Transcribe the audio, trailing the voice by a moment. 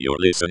You're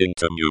listening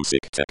to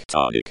Music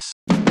Tectonics.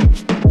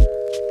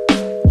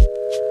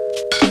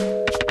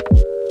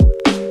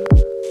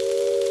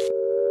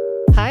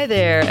 Hi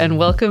there, and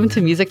welcome to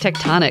Music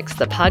Tectonics,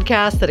 the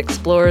podcast that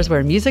explores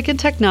where music and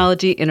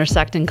technology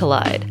intersect and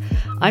collide.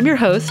 I'm your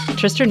host,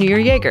 Tristan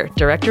Neer-Jaeger,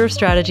 Director of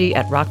Strategy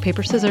at Rock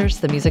Paper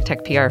Scissors, the music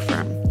tech PR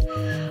firm.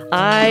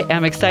 I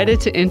am excited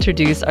to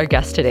introduce our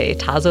guest today,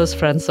 Tassos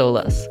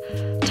Frantzolas.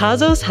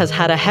 Tassos has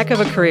had a heck of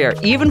a career,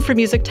 even for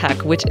music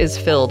tech, which is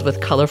filled with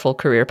colorful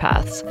career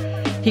paths.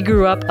 He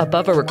grew up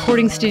above a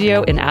recording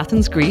studio in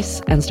Athens, Greece,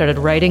 and started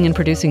writing and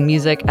producing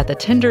music at the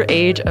tender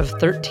age of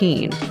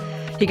 13.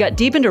 He got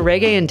deep into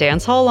reggae and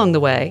dancehall along the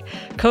way,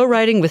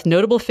 co-writing with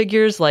notable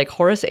figures like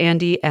Horace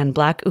Andy and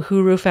Black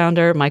Uhuru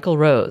founder Michael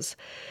Rose.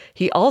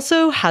 He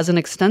also has an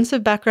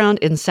extensive background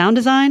in sound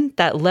design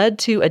that led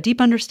to a deep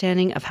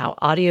understanding of how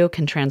audio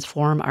can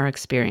transform our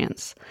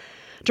experience.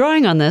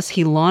 Drawing on this,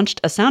 he launched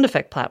a sound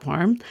effect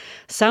platform,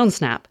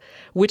 SoundSnap,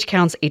 which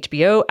counts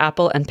HBO,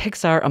 Apple, and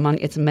Pixar among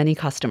its many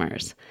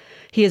customers.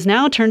 He has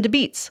now turned to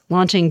Beats,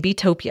 launching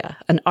Beatopia,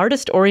 an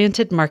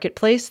artist-oriented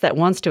marketplace that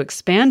wants to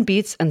expand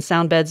beats and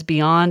sound beds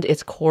beyond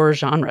its core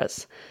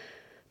genres.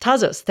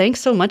 Tassos, thanks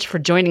so much for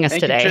joining us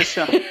today. Thank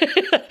you,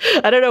 Tristan.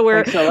 I don't know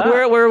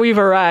where we've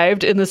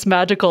arrived in this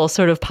magical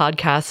sort of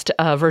podcast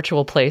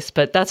virtual place,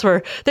 but that's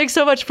where. Thanks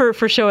so much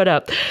for showing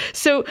up.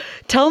 So,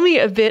 tell me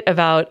a bit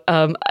about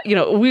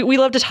we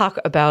love to talk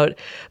about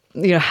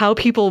how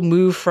people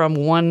move from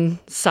one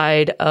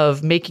side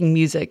of making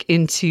music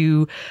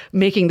into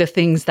making the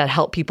things that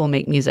help people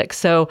make music.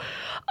 So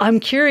I'm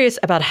curious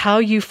about how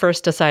you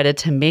first decided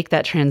to make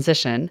that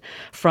transition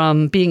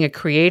from being a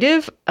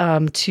creative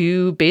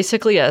to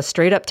basically a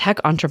straight up tech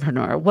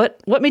entrepreneur.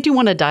 What made you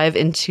want to dive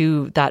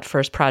into that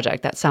first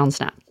project, that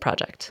SoundSnap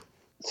project?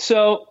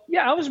 So,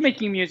 I was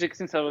making music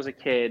since I was a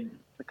kid,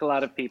 like a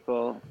lot of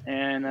people.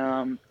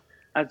 And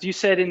as you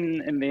said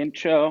in the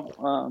intro,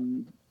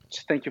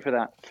 thank you for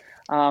that.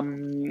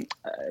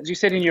 As you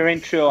said in your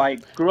intro, I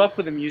grew up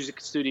with a music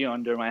studio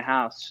under my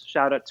house.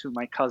 Shout out to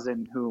my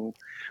cousin who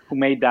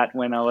made that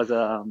when I was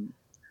a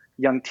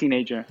young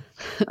teenager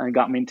and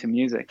got me into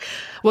music.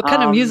 What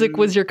kind of music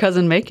was your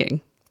cousin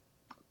making?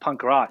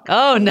 Punk rock.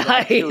 Oh,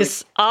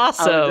 nice.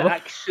 Awesome. I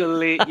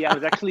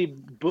was actually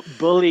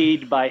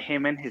bullied by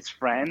him and his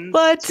friends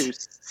to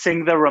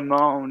sing the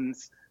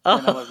Ramones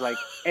when I was like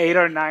 8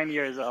 or 9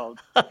 years old.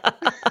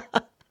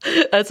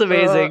 That's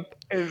amazing.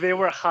 They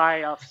were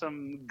high off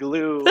some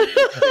glue,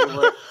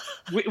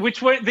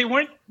 they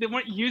weren't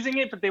using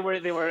it, but they were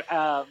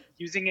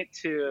using it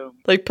to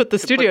put the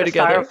studio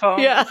together. Put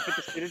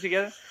the studio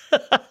together. So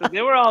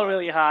they were all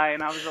really high,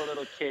 and I was a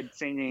little kid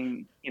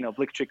singing,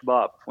 Blick Trick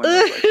Bop when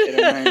I was like 8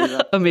 or 9 years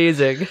old.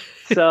 Amazing.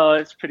 So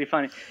it's pretty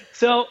funny.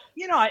 So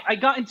I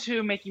got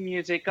into making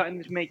music, got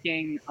into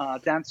making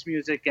dance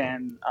music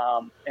and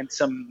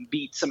some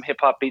beats, some hip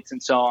hop beats,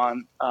 and so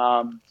on.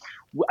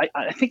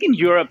 I think in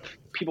Europe,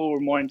 people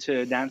were more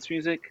into dance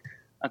music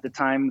at the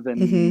time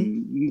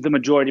than the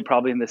majority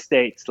probably in the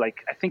States. I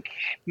think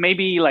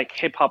maybe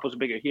hip hop was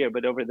bigger here,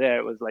 but over there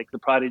it was like The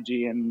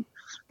Prodigy and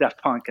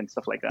Daft Punk and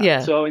stuff like that. Yeah.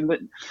 So in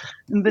the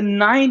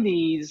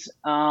 90s,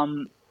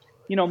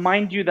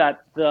 mind you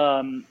that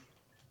the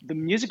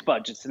music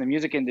budgets in the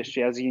music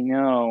industry, as you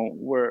know,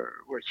 were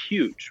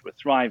huge, were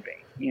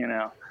thriving,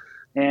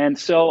 And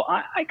so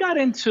I got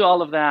into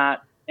all of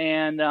that.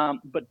 And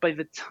but by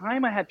the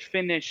time I had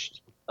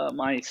finished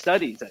my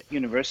studies at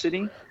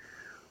university,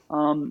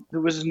 there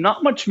was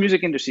not much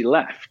music industry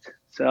left.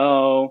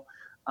 So,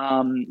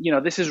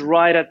 this is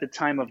right at the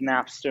time of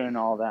Napster and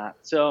all that.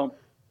 So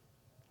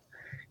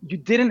you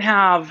didn't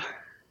have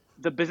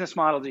the business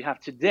models you have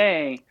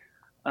today,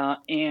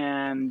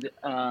 and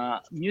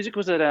music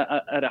was at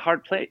a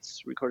hard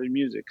place, recorded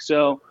music.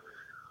 So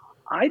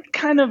I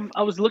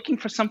was looking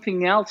for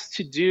something else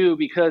to do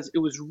because it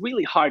was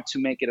really hard to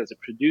make it as a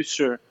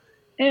producer.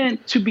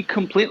 And to be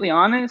completely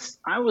honest,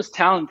 I was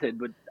talented,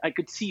 but I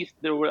could see if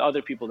there were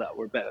other people that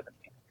were better than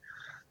me.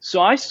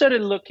 So I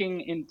started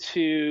looking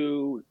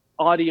into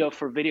audio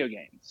for video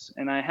games.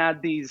 And I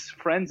had these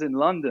friends in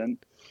London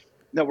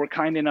that were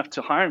kind enough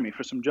to hire me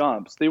for some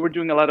jobs. They were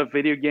doing a lot of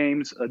video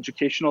games,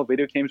 educational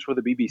video games for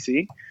the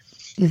BBC.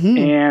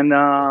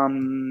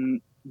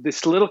 And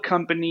this little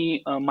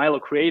company, Milo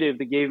Creative,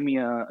 they gave me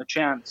a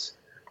chance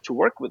to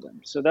work with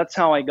them. So that's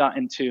how I got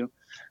into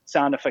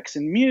sound effects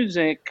and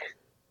music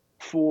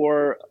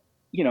for,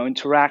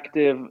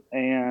 interactive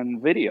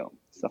and video,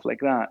 stuff like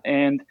that.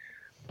 And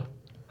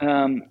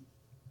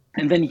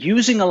then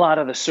using a lot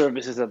of the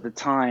services at the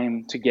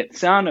time to get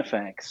sound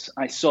effects,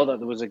 I saw that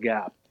there was a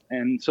gap.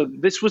 And so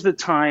this was the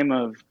time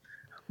of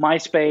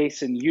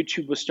MySpace and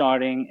YouTube was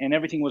starting and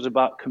everything was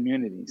about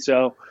community.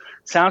 So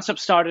SoundSnap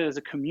started as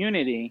a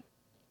community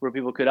where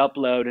people could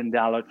upload and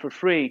download for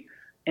free.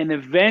 And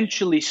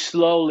eventually,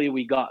 slowly,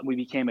 we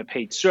became a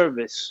paid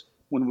service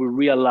when we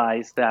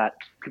realized that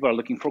people are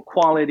looking for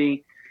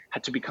quality,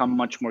 had to become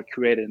much more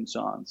curated and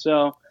so on.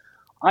 So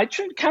I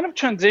kind of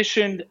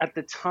transitioned at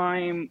the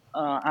time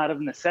out of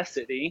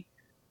necessity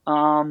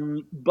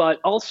But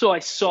also I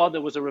saw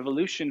there was a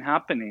revolution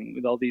happening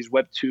with all these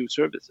Web2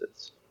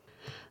 services.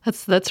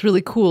 That's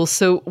really cool.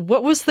 So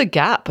what was the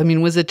gap? I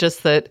mean, was it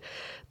just that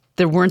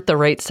there weren't the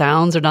right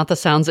sounds or not the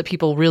sounds that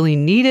people really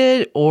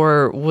needed?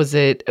 Or was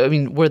it, I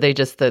mean, were they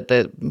just that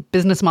the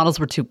business models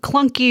were too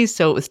clunky,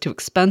 so it was too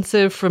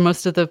expensive for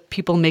most of the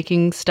people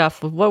making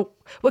stuff?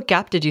 What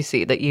gap did you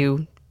see that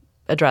you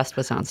addressed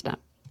with SoundSnap?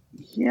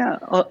 Yeah,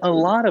 a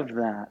lot of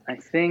that. I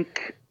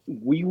think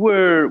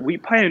we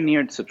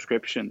pioneered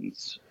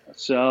subscriptions.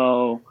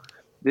 So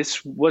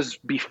this was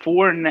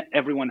before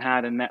everyone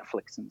had a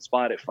Netflix and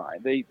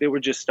Spotify. They were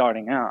just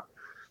starting out.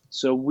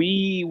 So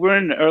we were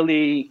an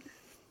early,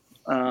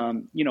 we're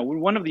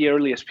one of the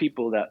earliest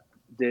people that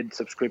did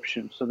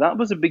subscriptions. So that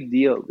was a big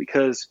deal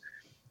because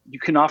you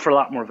can offer a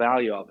lot more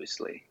value,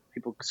 obviously.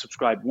 People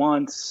subscribe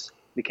once,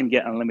 they can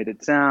get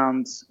unlimited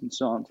sounds and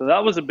so on. So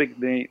that was a big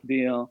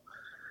deal.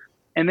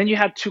 And then you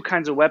had two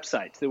kinds of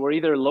websites. They were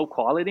either low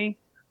quality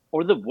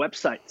or the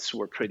websites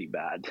were pretty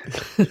bad,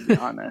 to be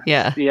honest.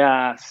 Yeah.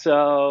 Yeah.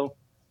 So,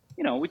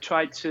 we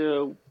tried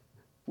to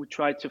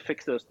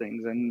fix those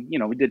things and,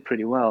 we did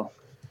pretty well.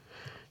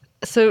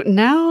 So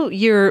now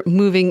you're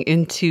moving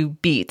into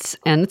Beats,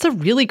 and it's a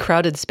really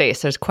crowded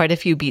space. There's quite a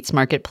few Beats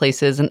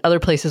marketplaces and other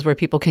places where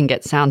people can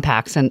get sound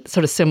packs and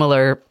sort of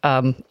similar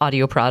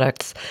audio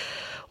products.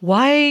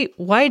 Why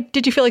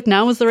did you feel like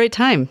now was the right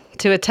time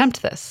to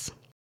attempt this?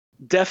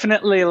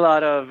 Definitely a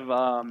lot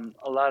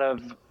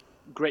of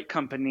great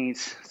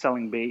companies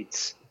selling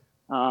Beats.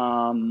 A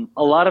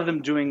lot of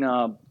them doing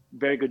a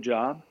very good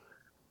job.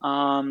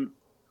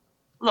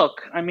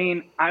 Look, I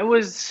mean, I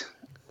was,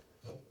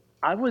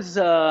 as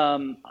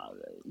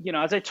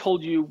I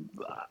told you,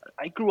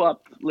 I grew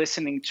up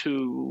listening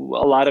to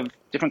a lot of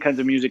different kinds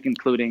of music,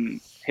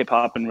 including hip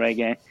hop and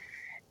reggae.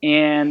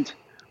 And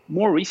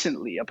more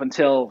recently, up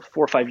until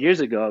 4 or 5 years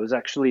ago, I was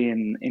actually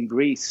in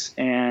Greece,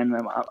 and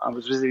I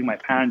was visiting my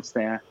parents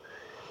there.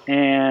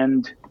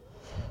 And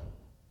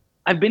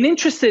I've been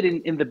interested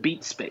in the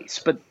beat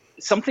space, but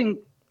something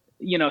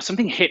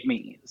hit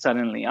me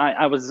suddenly.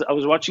 I was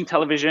watching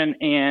television,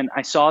 and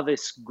I saw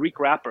this Greek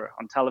rapper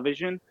on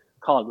television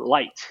called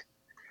Light.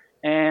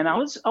 And I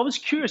was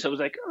curious. I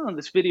was like, oh,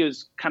 this video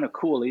is kind of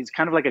cool. He's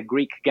kind of like a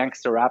Greek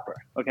gangster rapper.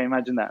 Okay,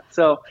 imagine that.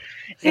 So,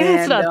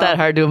 it's not that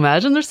hard to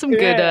imagine. There's some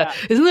good.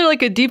 Isn't there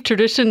like a deep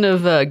tradition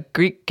of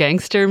Greek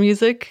gangster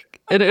music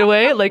in a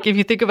way? Like if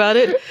you think about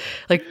it,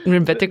 like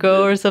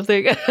Rebetiko or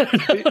something.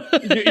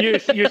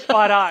 You're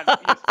spot on.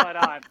 You're spot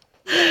on.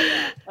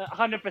 Yeah,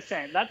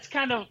 100%. That's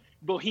kind of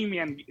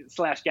bohemian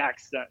 /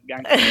 gangster.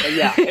 But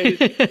yeah,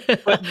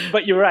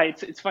 but you're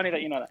right. It's funny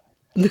that you know that.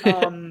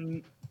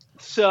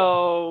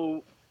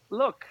 So,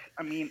 look,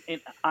 I mean,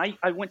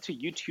 I went to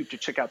YouTube to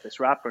check out this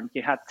rapper, and he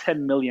had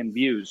 10 million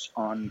views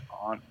on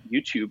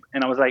YouTube.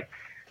 And I was like,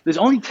 there's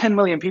only 10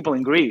 million people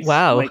in Greece.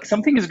 Wow. Like,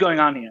 something is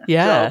going on here.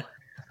 Yeah. So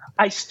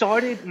I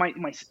started, my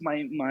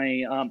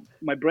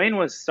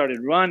brain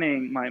started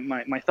running,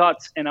 my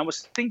thoughts, and I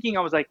was thinking,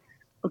 I was like,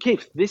 okay,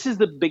 if this is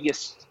the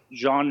biggest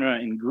genre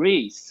in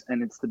Greece,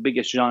 and it's the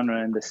biggest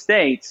genre in the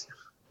States,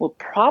 well,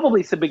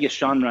 probably it's the biggest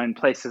genre in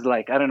places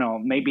like, I don't know,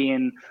 maybe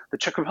in the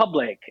Czech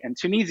Republic and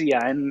Tunisia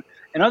and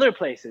other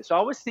places. So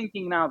I was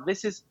thinking now,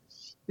 this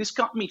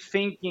got me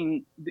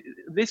thinking,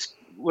 this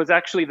was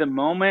actually the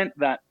moment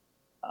that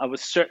I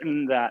was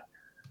certain that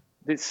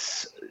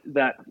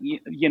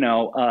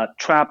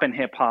trap and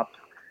hip hop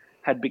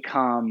had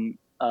become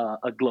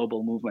a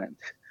global movement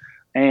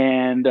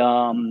and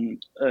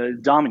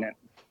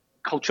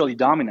culturally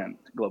dominant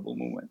global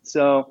movement.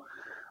 So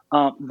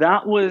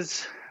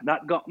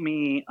that got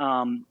me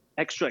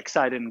extra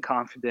excited and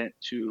confident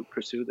to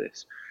pursue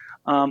this.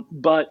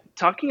 But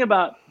talking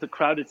about the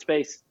crowded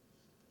space,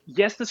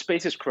 yes, the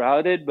space is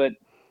crowded, but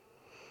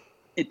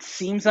it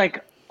seems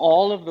like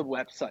all of the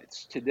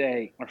websites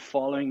today are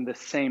following the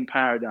same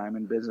paradigm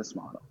and business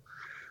model.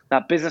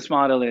 That business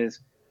model is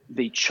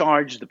they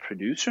charge the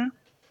producer,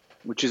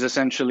 which is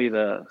essentially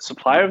the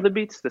supplier of the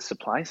beats, the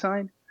supply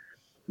side.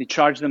 They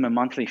charge them a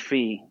monthly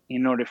fee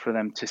in order for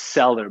them to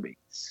sell their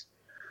beats.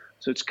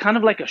 So it's kind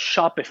of like a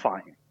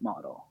Shopify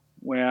model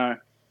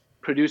where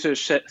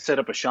producers set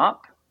up a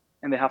shop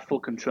and they have full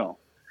control.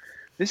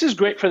 This is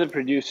great for the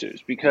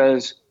producers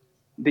because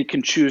they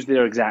can choose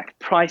their exact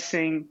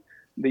pricing.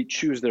 They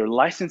choose their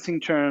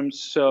licensing terms.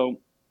 So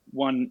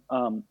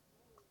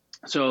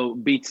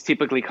beats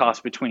typically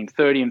cost between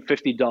 $30 and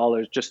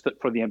 $50 just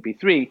for the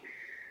MP3.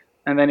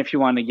 And then if you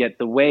want to get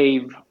the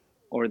wave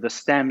or the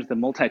stems, the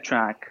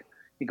multi-track,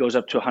 it goes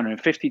up to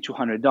 $150,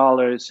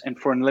 $200, and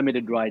for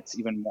unlimited rights,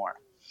 even more.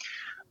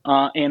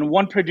 And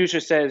one producer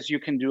says you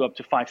can do up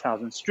to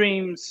 5,000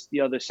 streams. The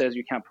other says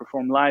you can't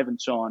perform live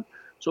and so on.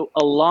 So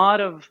a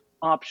lot of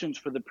options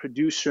for the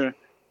producer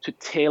to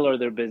tailor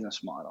their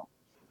business model.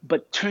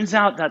 But turns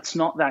out that's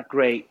not that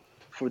great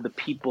for the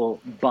people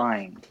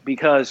buying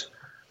because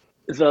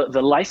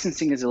the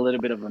licensing is a little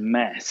bit of a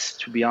mess,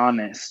 to be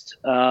honest.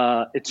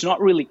 It's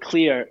not really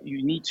clear.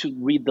 You need to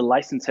read the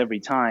license every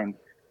time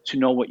to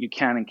know what you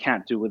can and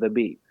can't do with a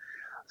beat.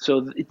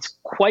 So it's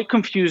quite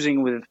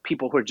confusing with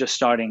people who are just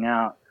starting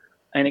out,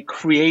 and it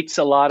creates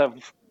a lot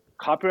of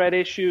copyright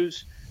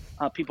issues.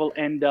 People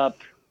end up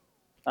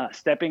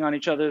stepping on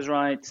each other's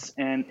rights,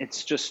 and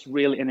it's just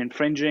really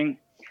infringing.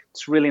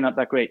 It's really not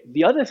that great.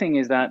 The other thing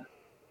is that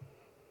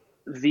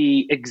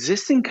the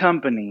existing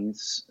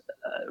companies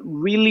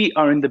really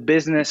are in the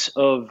business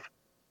of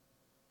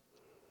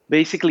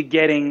basically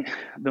getting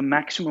the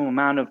maximum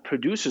amount of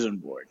producers on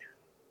board.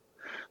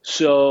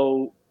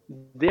 So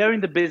they're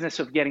in the business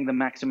of getting the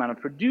maximum amount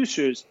of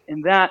producers,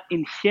 and that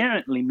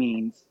inherently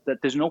means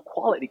that there's no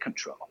quality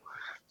control.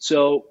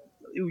 So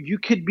you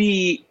could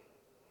be,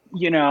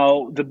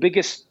 the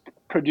biggest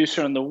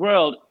producer in the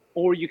world,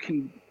 or you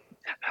can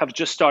have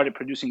just started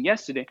producing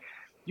yesterday.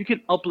 You can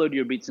upload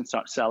your beats and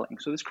start selling.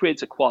 So this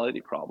creates a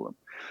quality problem.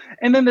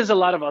 And then there's a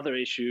lot of other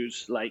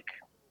issues, like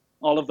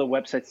all of the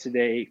websites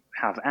today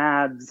have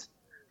ads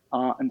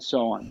and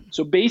so on.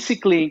 So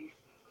basically,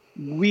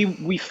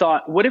 we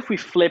thought, what if we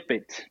flip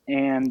it,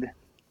 and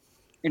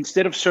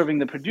instead of serving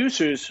the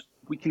producers,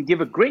 we can give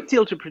a great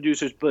deal to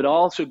producers, but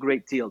also a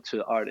great deal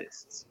to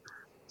artists.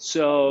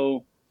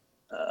 So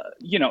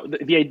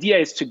the idea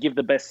is to give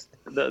the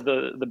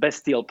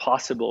best deal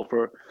possible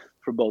for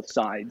both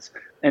sides,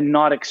 and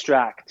not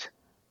extract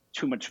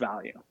too much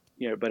value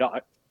here, but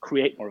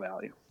create more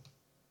value.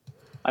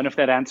 I don't know if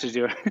that answers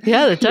your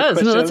Yeah, it does.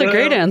 No, that's a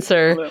great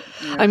answer.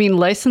 Yeah. I mean,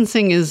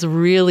 licensing is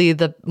really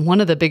one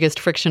of the biggest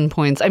friction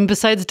points. I mean,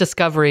 besides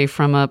discovery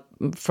from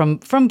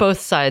both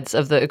sides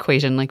of the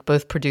equation, like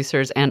both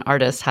producers and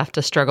artists have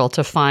to struggle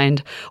to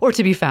find or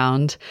to be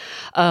found.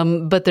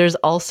 But there's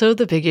also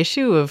the big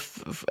issue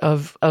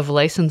of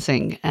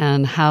licensing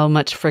and how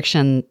much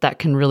friction that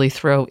can really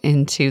throw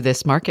into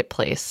this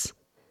marketplace.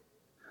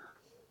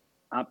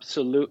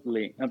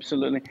 Absolutely.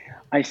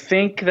 I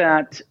think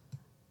that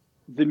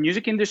the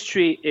music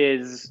industry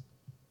is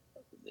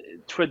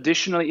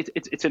traditionally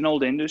it's an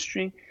old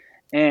industry,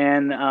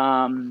 and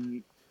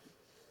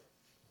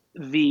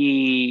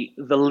the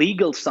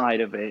legal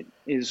side of it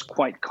is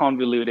quite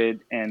convoluted,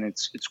 and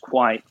it's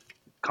quite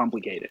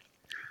complicated.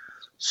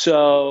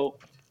 So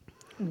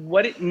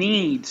what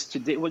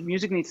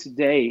music needs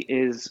today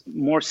is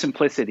more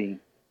simplicity.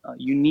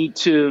 You need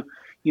to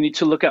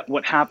look at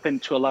what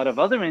happened to a lot of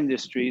other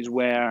industries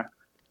where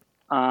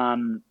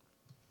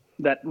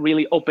that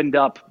really opened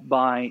up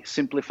by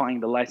simplifying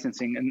the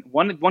licensing. And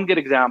one good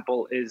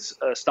example is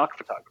stock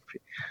photography.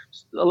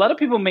 A lot of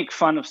people make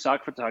fun of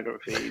stock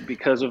photography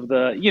because of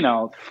the,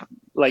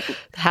 like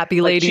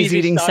happy ladies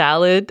eating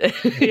salad.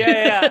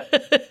 Yeah.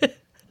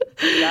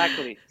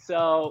 Exactly.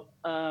 So,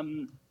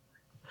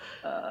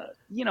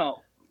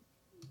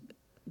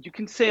 you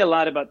can say a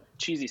lot about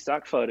cheesy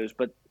stock photos,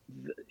 but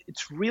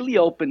it's really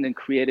opened and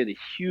created a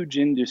huge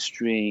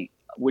industry,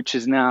 which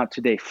is now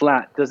today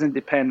flat, doesn't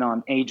depend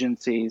on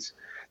agencies,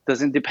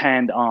 doesn't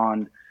depend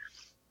on,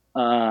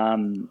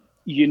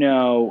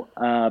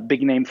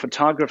 big name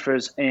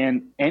photographers,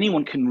 and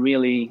anyone can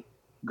really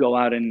go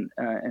out and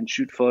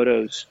shoot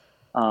photos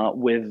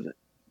with,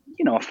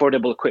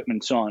 affordable equipment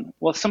and so on.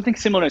 Well, something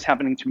similar is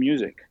happening to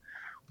music,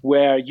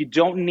 where you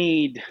don't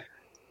need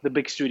the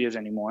big studios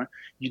anymore.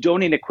 You don't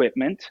need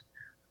equipment,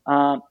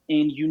 and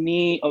you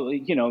need,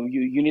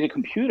 you need a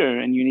computer,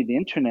 and you need the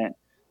internet,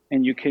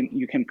 and you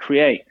can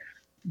create.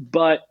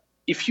 But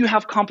if you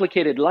have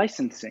complicated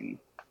licensing,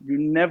 you're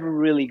never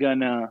really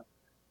gonna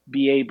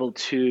be able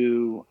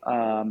to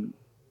offer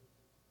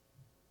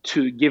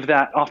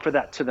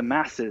that to the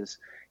masses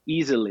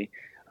easily.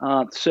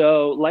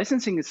 So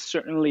licensing is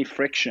certainly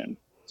friction.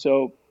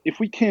 So if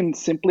we can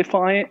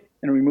simplify it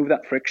and remove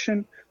that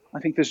friction, I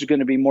think there's going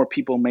to be more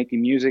people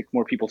making music,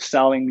 more people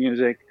selling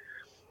music,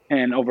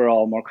 and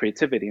overall more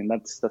creativity, and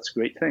that's a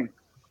great thing.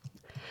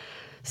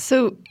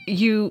 So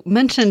you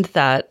mentioned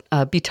that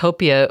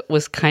Beatopia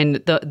was kind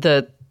of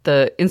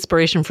the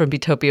inspiration from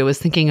Beatopia was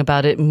thinking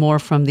about it more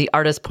from the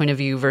artist point of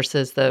view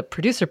versus the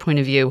producer point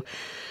of view.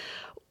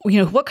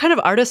 What kind of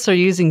artists are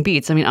using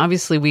beats? I mean,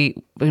 obviously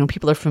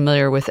people are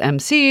familiar with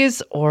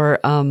MCs or,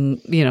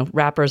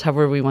 rappers,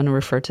 however we want to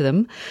refer to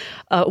them.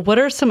 What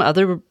are some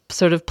other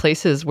sort of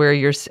places where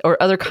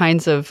or other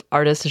kinds of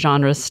artist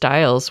genres,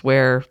 styles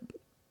where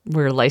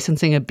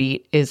licensing a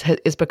beat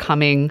is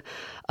becoming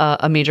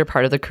a major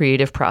part of the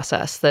creative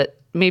process that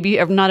maybe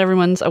not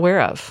everyone's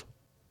aware of?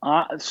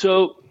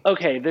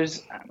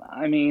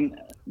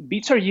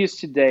 Beats are used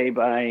today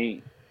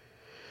by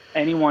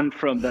anyone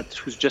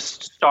who's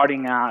just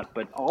starting out,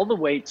 but all the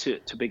way to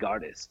big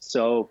artists.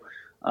 So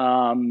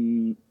a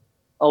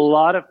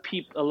lot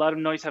of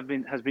noise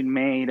has been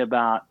made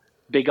about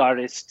big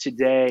artists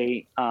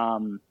today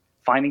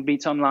finding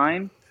beats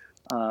online,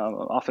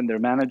 often their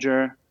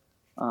manager,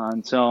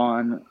 and so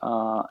on.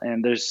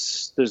 And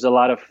there's a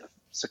lot of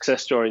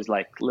success stories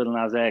like Lil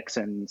Nas X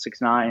and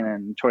 6ix9ine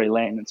and Tory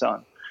Lane and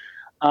so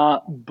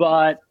on.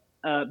 But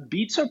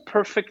beats are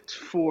perfect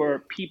for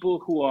people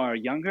who are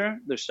younger,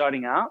 they're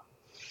starting out,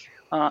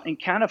 and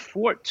can't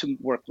afford to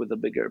work with a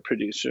bigger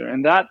producer.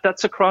 And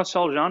that's across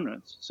all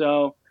genres.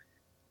 So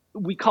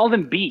we call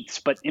them beats,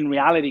 but in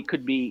reality it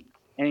could be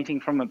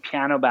anything from a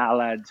piano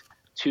ballad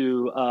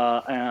to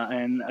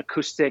an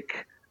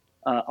acoustic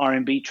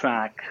R&B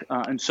track,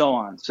 and so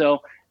on.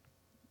 So,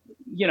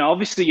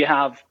 obviously you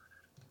have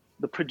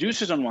the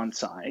producers on one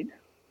side,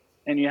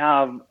 and you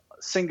have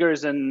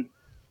singers and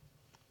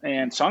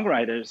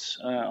songwriters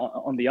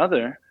on the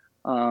other,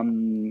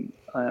 and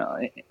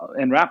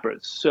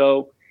rappers.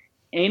 So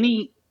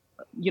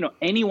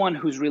anyone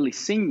who's really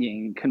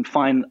singing can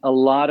find a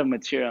lot of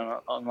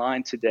material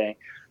online today.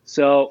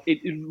 So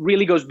it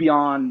really goes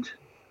beyond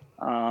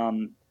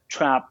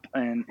trap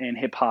and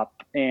hip hop,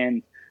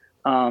 and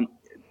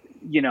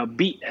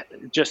beat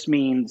just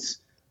means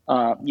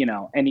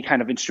any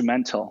kind of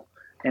instrumental.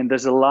 And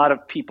there's a lot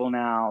of people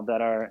now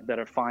that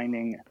are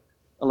finding,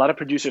 a lot of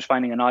producers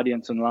finding an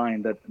audience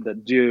online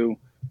that do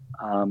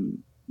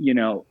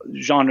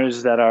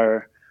genres that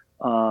are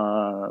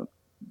a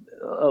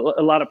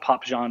lot of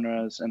pop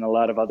genres and a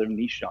lot of other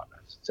niche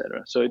genres,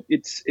 etc. So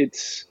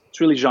it's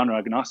really genre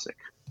agnostic.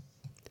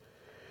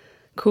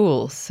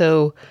 Cool.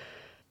 So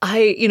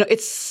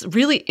it's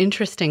really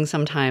interesting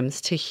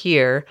sometimes to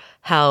hear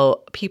how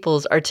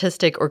people's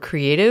artistic or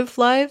creative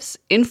lives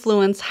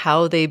influence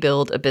how they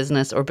build a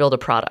business or build a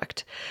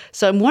product.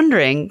 So I'm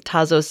wondering,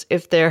 Tassos,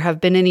 if there have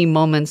been any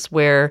moments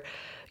where,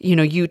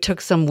 you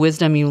took some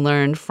wisdom you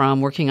learned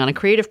from working on a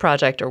creative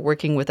project or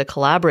working with a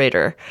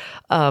collaborator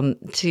and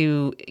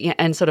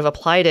sort of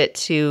applied it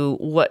to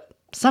what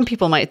some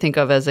people might think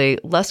of as a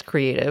less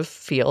creative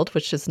field,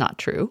 which is not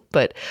true,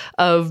 but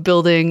of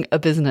building a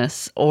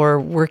business or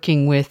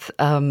working with,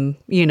 a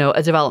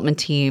development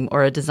team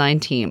or a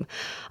design team.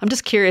 I'm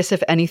just curious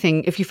if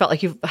you felt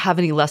like you have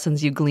any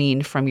lessons you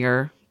gleaned from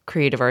your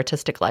creative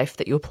artistic life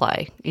that you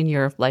apply in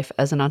your life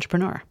as an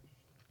entrepreneur.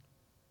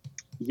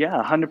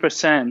 Yeah,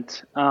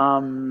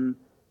 100%.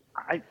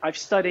 I've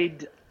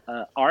studied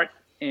art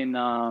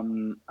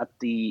at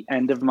the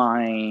end of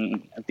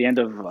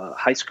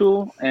high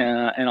school,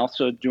 and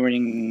also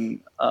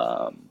during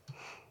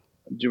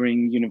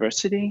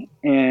university,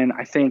 and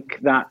I think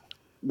that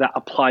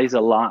applies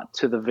a lot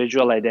to the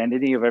visual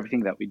identity of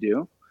everything that we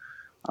do.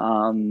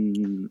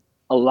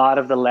 A lot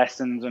of the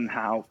lessons on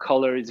how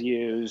color is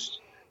used,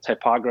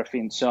 typography,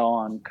 and so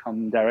on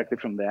come directly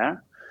from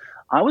there.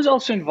 I was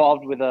also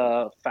involved with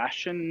a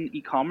fashion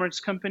e-commerce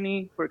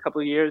company for a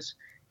couple of years,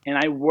 and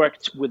I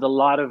worked with a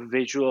lot of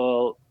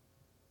visual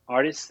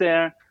artists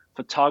there,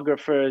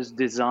 photographers,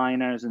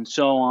 designers, and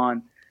so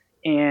on.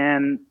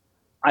 And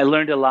I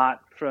learned a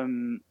lot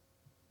from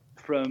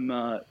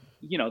the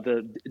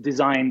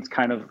design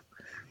kind of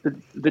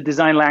the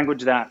design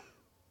language that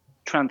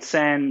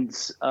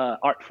transcends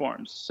art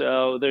forms.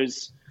 So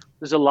there's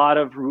a lot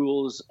of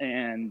rules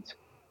and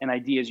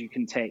ideas you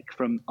can take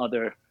from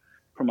other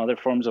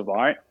forms of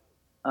art,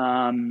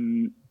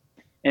 and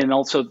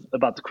also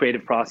about the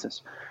creative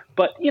process.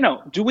 But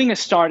doing a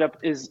startup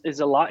is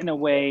a lot in a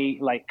way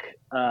like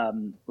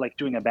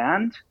doing a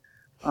band.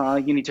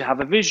 You need to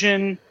have a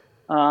vision.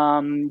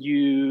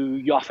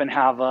 You often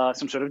have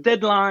some sort of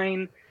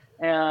deadline.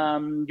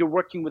 You're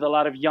working with a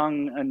lot of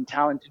young and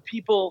talented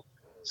people.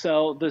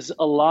 So there's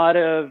a lot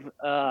of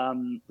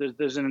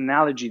there's an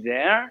analogy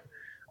there.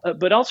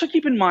 But also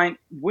keep in mind,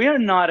 we're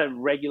not a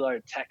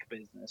regular tech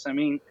business. I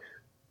mean,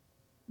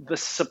 the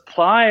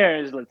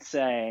suppliers, let's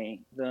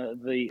say,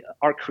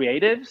 are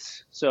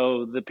creatives.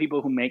 So the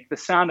people who make the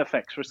sound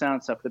effects for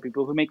Sound Stuff, the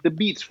people who make the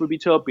beats for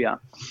Beatopia,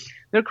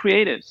 they're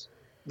creatives.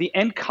 The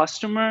end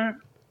customer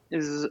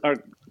are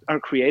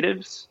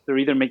creatives. They're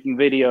either making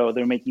video,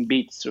 they're making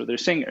beats, or they're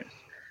singers.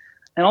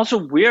 And also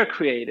we're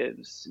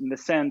creatives in the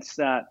sense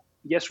that,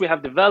 yes, we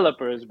have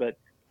developers, but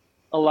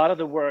a lot of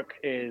the work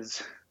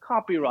is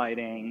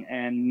copywriting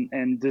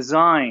and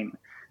design,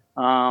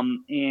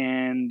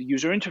 and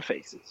user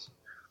interfaces.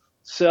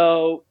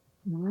 So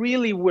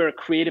really, we're a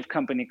creative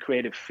company,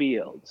 creative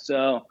field.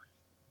 So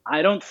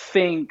I don't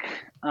think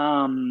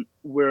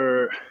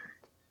we're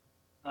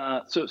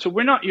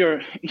not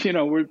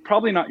we're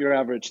probably not your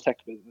average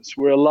tech business.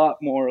 We're a lot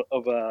more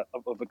of a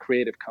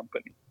creative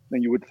company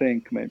than you would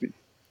think, maybe.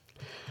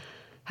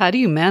 How do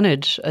you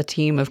manage a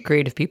team of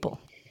creative people?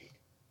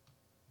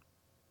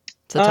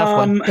 It's a tough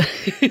one.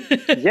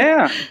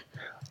 Yeah.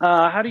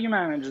 How do you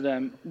manage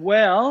them?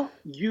 Well,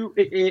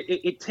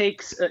 it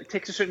takes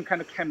a certain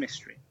kind of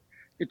chemistry.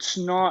 There's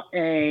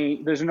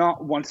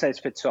not one size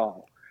fits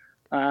all.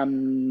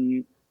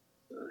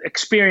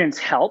 Experience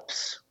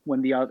helps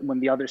when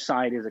the other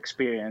side is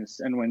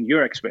experienced and when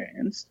you're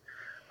experienced.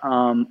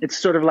 It's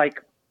sort of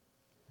like,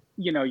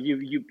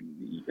 you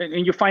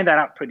find that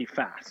out pretty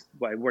fast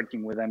by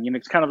working with them.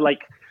 It's kind of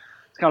like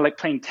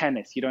playing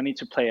tennis. You don't need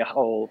to play a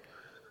whole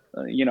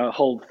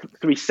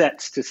 3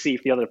 sets to see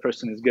if the other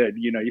person is good.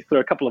 You throw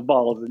a couple of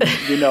balls and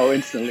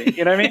instantly.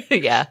 You know what I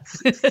mean? Yeah.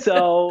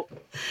 So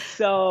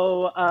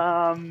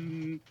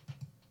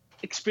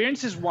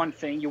experience is one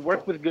thing. You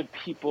work with good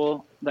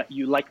people that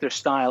you like their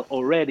style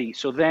already.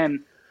 So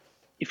then,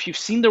 if you've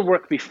seen their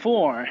work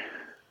before,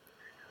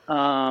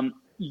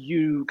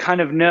 you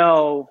kind of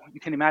you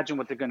can imagine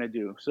what they're going to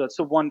do. So that's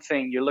the one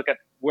thing. You look at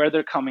where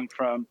they're coming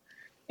from,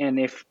 and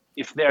if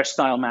if their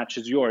style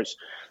matches yours.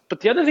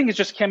 But the other thing is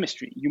just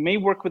chemistry. You may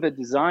work with a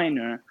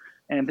designer,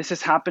 and this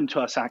has happened to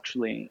us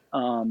actually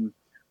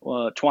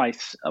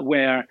twice,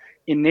 where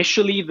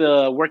initially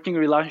the working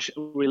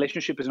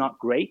relationship is not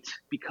great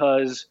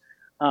because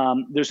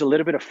there's a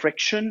little bit of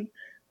friction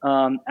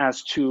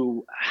as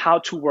to how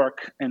to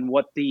work and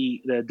what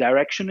the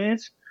direction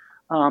is,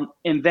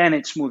 and then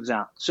it smooths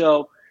out.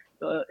 So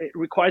it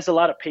requires a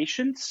lot of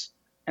patience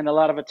and a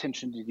lot of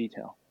attention to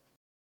detail.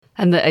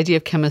 And the idea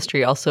of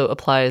chemistry also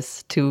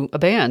applies to a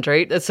band,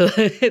 right? So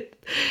the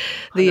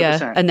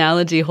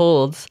analogy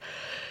holds.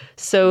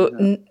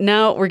 So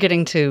now we're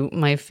getting to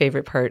my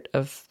favorite part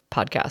of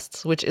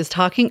podcasts, which is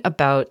talking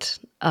about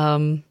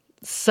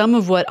some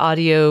of what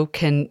audio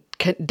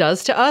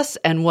does to us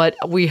and what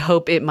we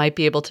hope it might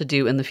be able to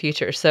do in the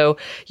future. So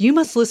you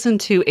must listen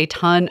to a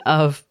ton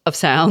of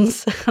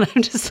sounds. And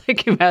I'm just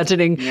like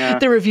imagining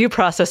the review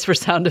process for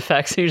sound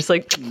effects. And you're just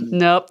like,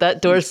 nope,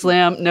 that door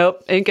slam.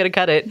 Nope, ain't going to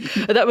cut it.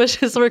 That must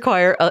just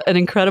require an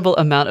incredible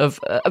amount of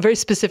a very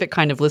specific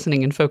kind of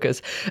listening and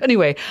focus.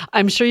 Anyway,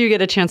 I'm sure you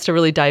get a chance to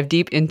really dive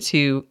deep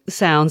into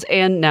sounds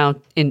and now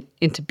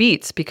into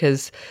beats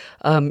because,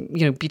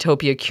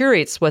 Beatopia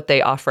curates what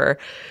they offer.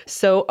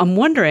 So I'm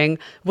wondering,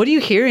 what are you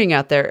hearing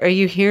out there? Are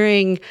you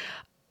hearing,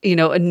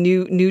 a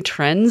new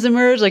trends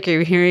emerge? Like, are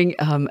you hearing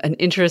an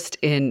interest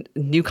in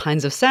new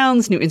kinds of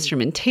sounds, new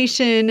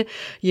instrumentation?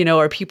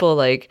 Are people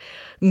like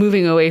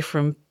moving away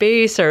from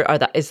bass, or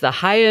is the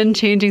high end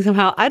changing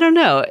somehow? I don't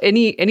know.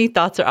 Any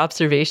thoughts or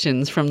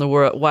observations from the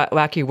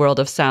wacky world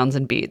of sounds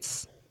and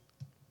beats?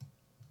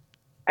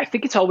 I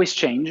think it's always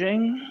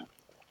changing.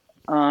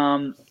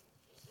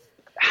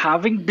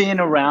 Having been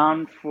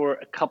around for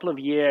a couple of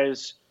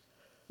years,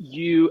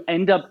 you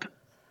end up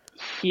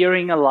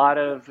hearing a lot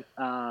of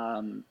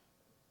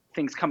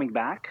things coming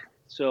back.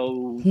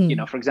 So,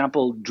 for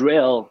example,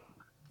 drill,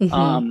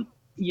 an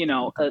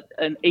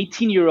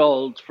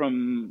 18-year-old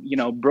from,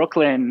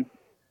 Brooklyn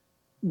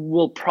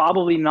will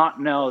probably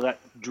not know that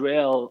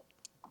drill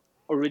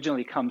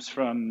originally comes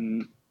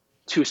from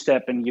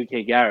two-step and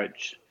UK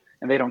garage.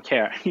 And they don't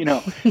care,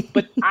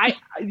 but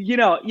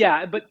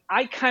but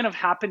I kind of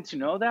happen to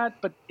know that.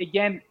 But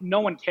again, no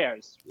one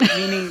cares.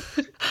 Meaning,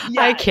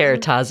 I care,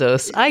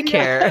 Tazos. I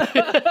care.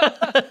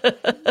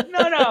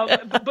 No,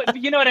 but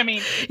you know what I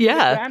mean? Yeah. In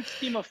the grand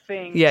scheme of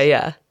things.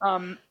 Yeah.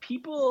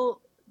 People,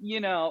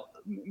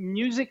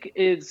 music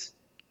is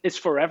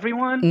for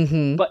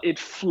everyone, but it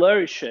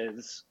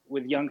flourishes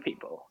with young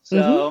people.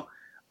 So,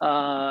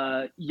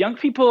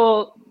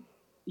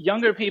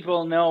 younger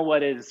people know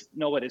what is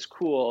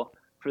cool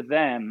for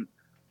them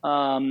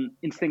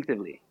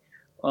instinctively,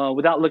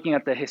 without looking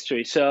at the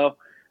history. So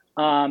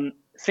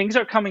things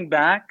are coming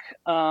back.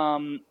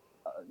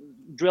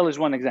 Drill is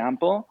one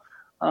example,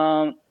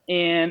 and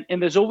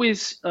there's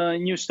always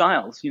new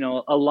styles.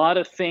 A lot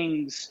of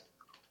things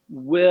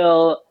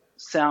will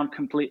sound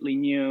completely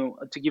new.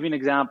 To give you an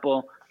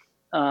example,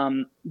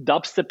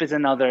 dubstep is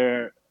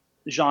another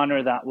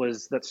genre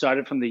that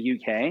started from the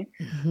UK,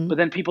 but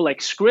then people like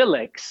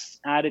Skrillex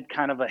added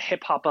kind of a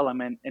hip hop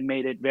element and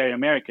made it very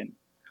American.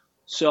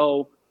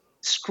 So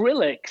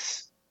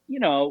Skrillex,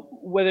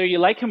 whether you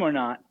like him or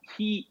not,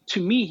 he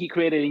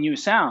created a new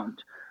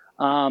sound.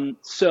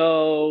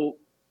 So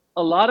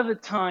a lot of the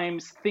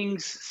times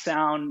things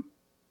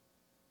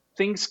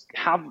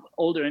have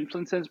older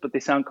influences, but they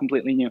sound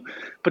completely new.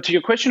 But to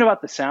your question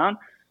about the sound,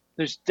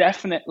 there's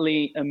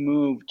definitely a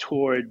move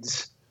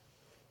towards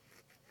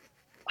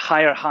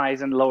higher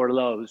highs and lower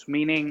lows,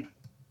 meaning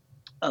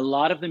a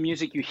lot of the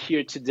music you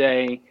hear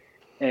today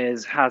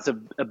has a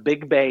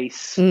big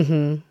bass,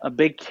 a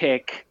big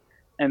kick,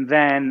 and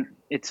then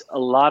it's a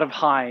lot of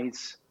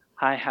highs,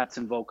 hi-hats,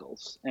 and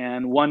vocals.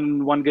 And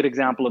one good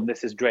example of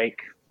this is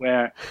Drake,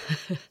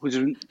 who's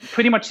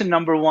pretty much the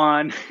number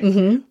one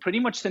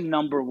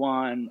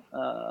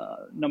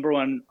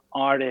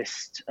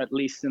artist, at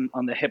least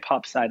on the hip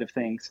hop side of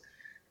things.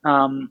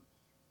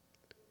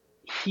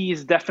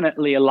 He's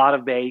definitely a lot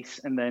of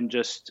bass and then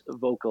just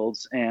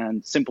vocals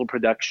and simple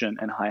production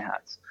and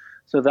hi-hats.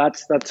 So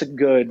that's a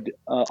good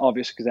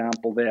obvious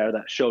example there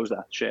that shows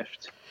that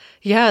shift.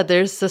 Yeah,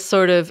 there's this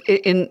sort of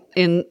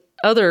in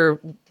other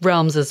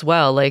realms as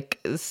well. Like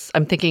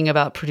I'm thinking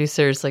about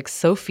producers like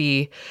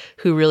Sophie,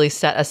 who really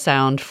set a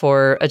sound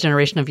for a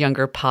generation of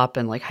younger pop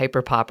and like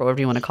hyper pop or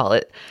whatever you want to call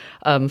it,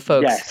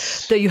 folks.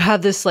 Yes. That you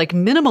have this like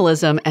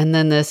minimalism and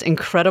then this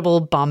incredible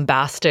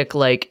bombastic,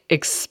 like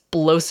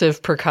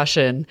explosive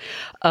percussion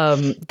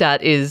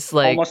that is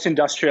like almost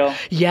industrial.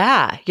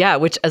 Yeah.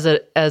 Which as a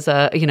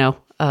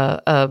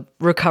a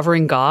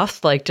recovering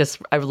goth, like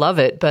just I love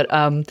it. But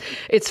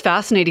it's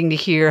fascinating to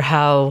hear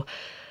how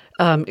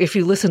if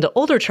you listen to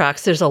older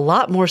tracks, there's a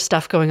lot more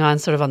stuff going on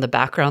sort of on the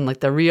background, like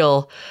the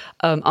real,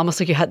 almost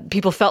like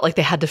people felt like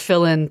they had to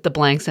fill in the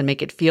blanks and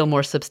make it feel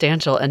more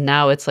substantial. And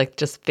now it's like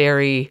just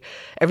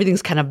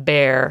everything's kind of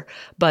bare,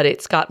 but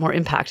it's got more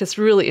impact. It's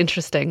really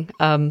interesting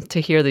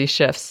to hear these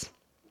shifts.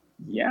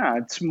 Yeah,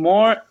 it's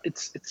more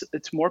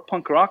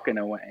punk rock in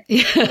a way.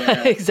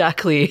 Yeah,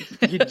 exactly.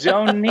 You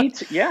don't need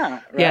to,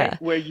 yeah, right. Yeah.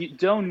 Where you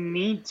don't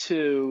need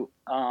to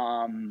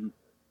know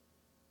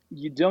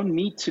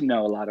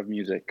a lot of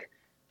music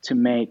to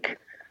make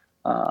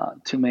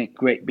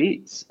great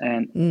beats,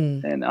 and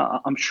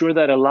I'm sure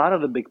that a lot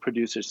of the big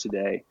producers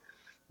today,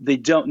 they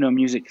don't know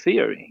music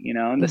theory,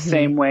 in the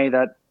same way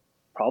that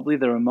probably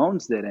the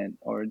Ramones didn't,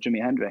 or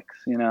Jimi Hendrix,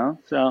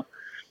 So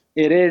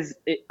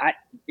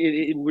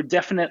we're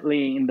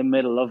definitely in the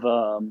middle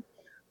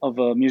of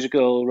a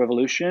musical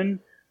revolution,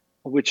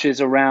 which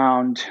is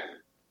around,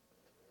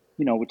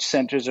 which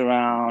centers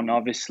around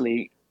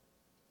obviously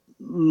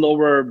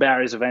lower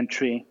barriers of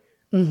entry,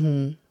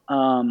 being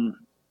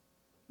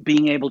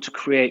able to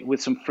create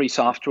with some free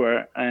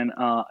software and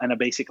a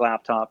basic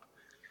laptop,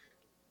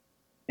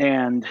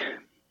 and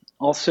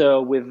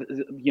also with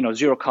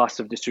zero cost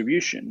of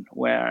distribution,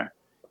 where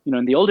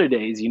in the older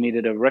days you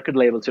needed a record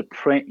label to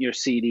print your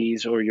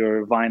CDs or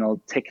your vinyl,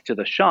 take it to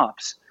the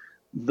shops.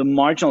 The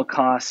marginal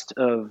cost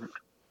of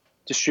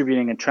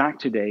distributing a track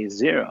today is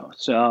zero.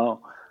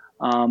 So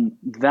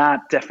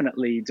that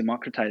definitely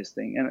democratized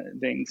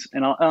things.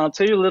 And I'll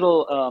tell you a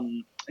little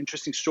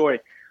interesting story.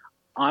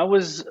 I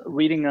was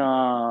reading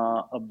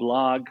a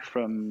blog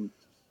from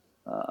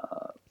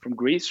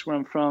Greece, where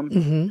I'm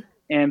from,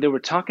 and they were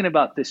talking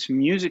about this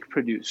music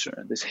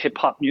producer, this hip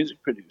hop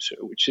music producer,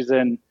 which is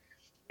an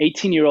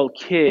 18-year-old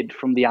kid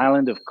from the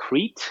island of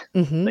Crete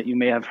that you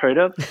may have heard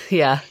of.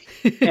 Yeah.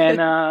 And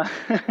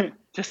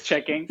just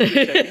checking.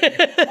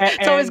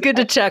 It's always good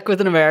to check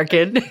with an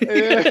American.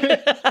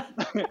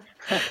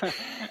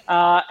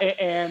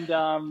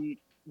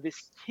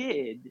 This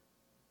kid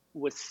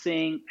was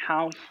saying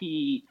how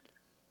he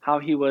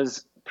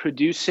was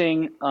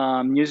producing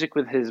music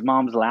with his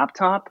mom's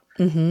laptop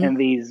and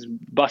these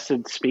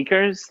busted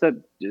speakers, that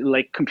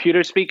like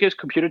computer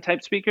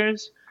type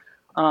speakers.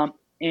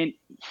 And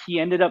he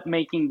ended up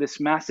making this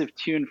massive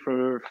tune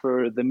for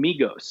the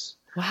Migos.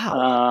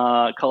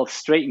 Wow. Called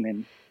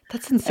Straightening.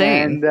 That's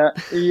insane.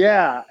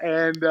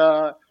 And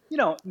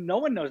no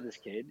one knows this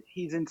kid.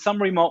 He's in some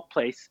remote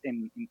place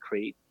in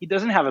Crete. He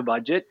doesn't have a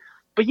budget,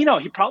 but he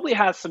probably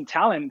has some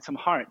talent, some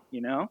heart,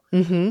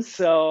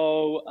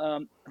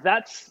 So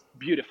that's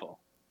beautiful.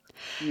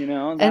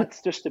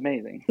 That's just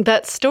amazing.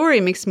 That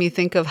story makes me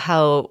think of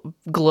how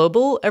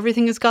global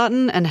everything has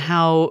gotten, and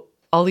how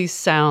all these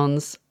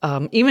sounds,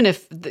 even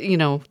if,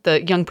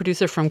 the young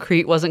producer from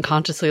Crete wasn't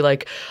consciously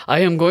like,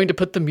 I am going to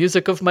put the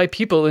music of my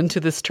people into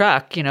this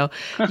track,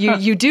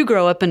 you do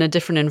grow up in a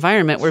different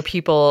environment where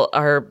people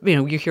are,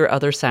 you hear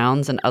other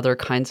sounds and other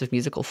kinds of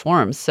musical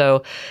forms.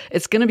 So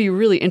it's going to be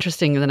really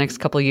interesting in the next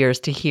couple of years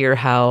to hear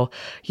how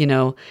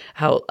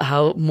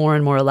more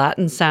and more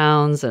Latin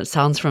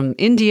sounds from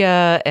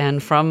India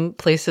and from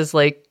places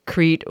like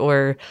Crete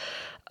or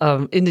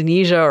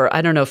Indonesia, or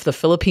I don't know if the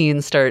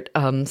Philippines start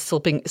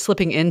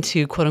slipping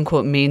into quote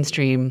unquote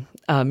mainstream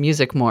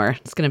music more.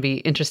 It's going to be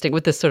interesting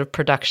with this sort of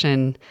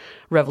production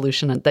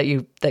revolution that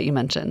you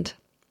mentioned.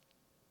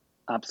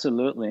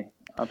 Absolutely.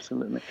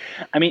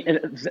 I mean,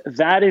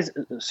 that is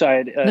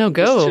sorry. No,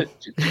 go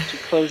to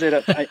close it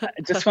up. I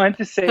just wanted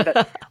to say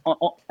that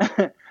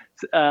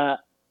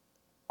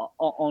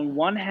on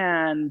one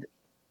hand,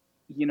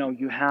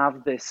 you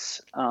have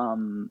this.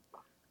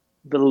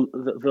 The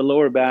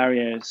lower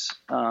barriers,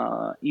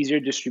 easier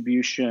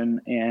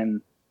distribution,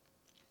 and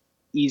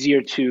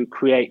easier to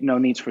create. No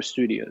needs for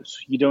studios.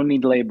 You don't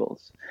need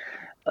labels.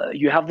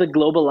 You have the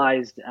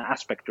globalized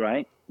aspect,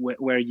 right?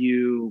 Where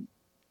the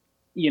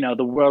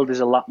world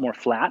is a lot more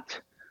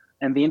flat,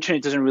 and the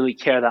internet doesn't really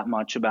care that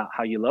much about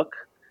how you look,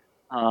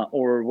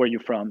 or where you're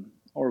from,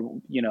 or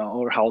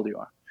or how old you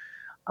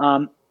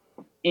are.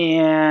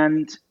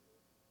 And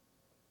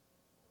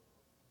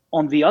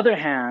on the other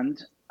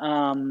hand,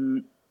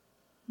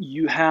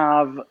 you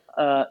have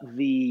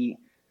the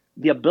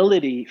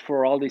ability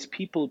for all these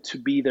people to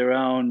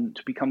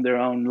become their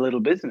own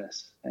little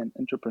business and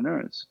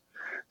entrepreneurs.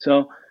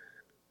 So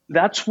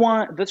that's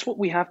what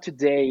we have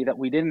today that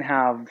we didn't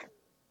have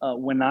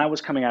when I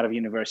was coming out of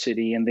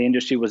university and the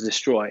industry was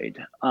destroyed.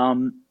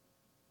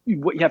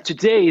 What you have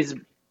today is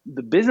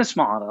the business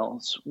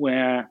models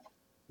where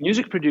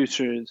music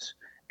producers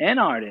and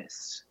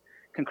artists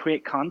can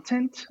create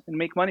content and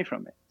make money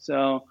from it.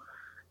 So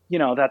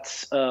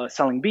that's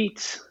selling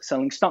beats,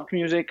 selling stock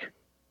music,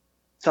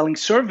 selling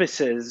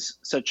services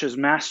such as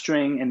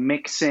mastering and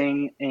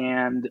mixing,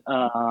 and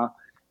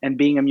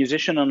being a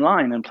musician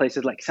online in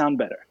places like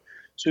SoundBetter.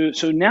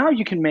 So now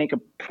you can make a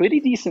pretty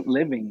decent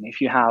living if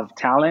you have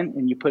talent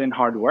and you put in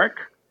hard work,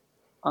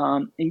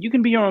 and you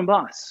can be your own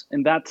boss,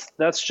 and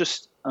that's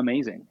just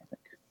amazing, I think.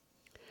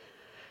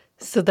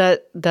 So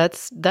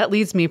that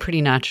leads me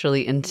pretty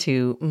naturally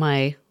into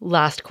my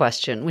last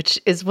question, which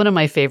is one of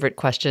my favorite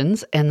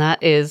questions. And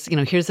that is,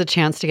 here's a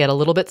chance to get a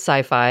little bit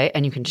sci-fi,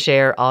 and you can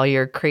share all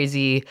your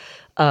crazy,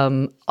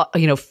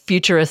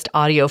 futurist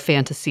audio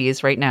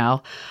fantasies right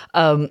now.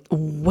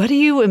 What do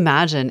you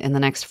imagine in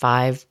the next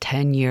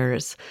 5-10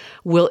 years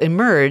will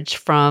emerge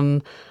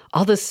from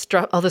all this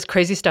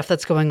crazy stuff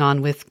that's going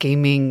on with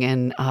gaming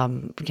and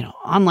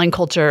online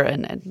culture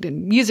and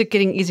music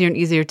getting easier and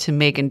easier to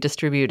make and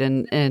distribute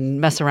and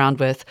mess around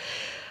with.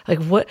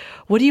 Like, what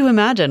do you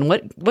imagine?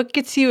 What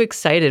gets you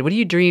excited? What do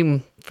you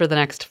dream for the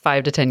next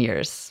 5 to 10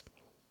 years?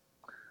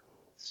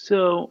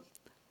 So,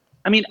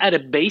 I mean, at a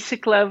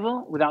basic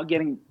level, without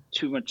getting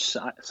too much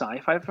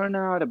sci-fi for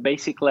now, at a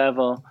basic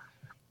level,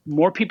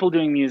 more people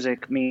doing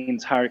music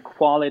means higher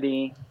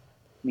quality,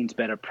 means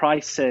better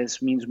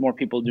prices, means more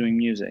people doing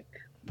music,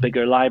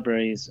 bigger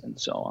libraries, and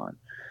so on.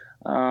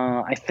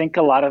 I think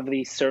a lot of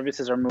these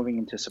services are moving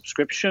into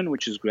subscription,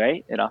 which is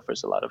great. It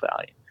offers a lot of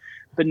value.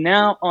 But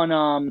now on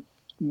a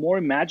more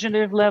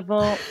imaginative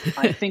level,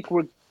 I think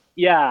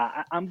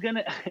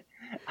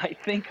I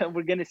think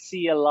we're gonna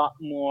see a lot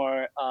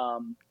more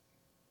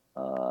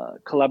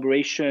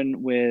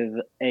collaboration with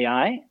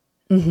AI,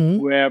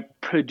 where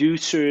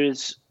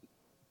producers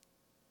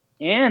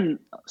and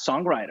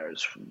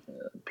songwriters,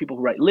 people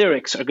who write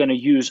lyrics, are going to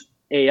use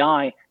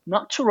AI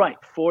not to write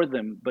for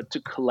them, but to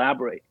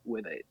collaborate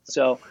with it.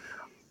 So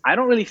I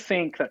don't really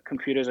think that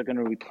computers are going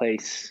to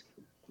replace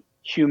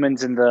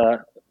humans in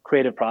the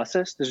creative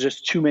process. There's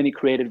just too many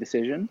creative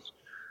decisions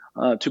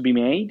to be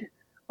made.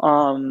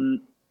 And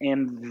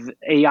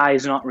AI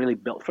is not really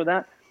built for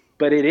that,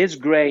 but it is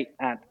great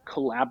at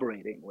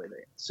collaborating with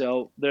it.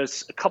 So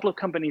there's a couple of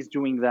companies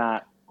doing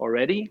that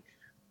already.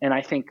 And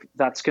I think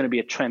that's going to be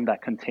a trend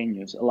that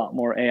continues, a lot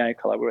more AI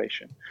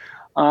collaboration.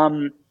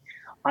 I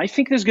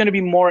think there's going to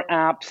be more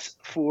apps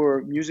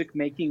for music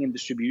making and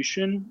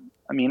distribution.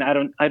 I mean, I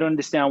don't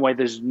understand why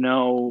there's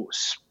no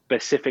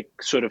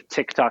specific sort of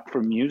TikTok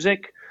for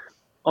music.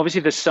 Obviously,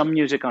 there's some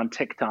music on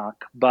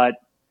TikTok, but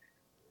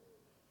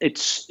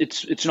it's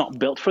not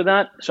built for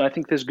that. So I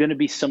think there's going to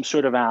be some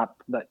sort of app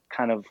that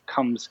kind of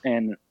comes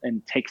in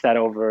and takes that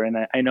over.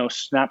 And I know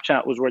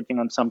Snapchat was working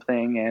on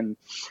something, and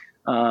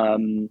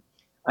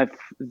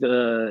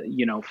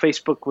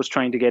Facebook was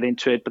trying to get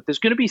into it, but there's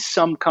going to be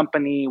some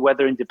company,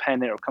 whether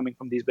independent or coming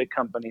from these big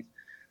companies,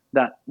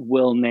 that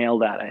will nail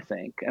that, I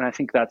think. And I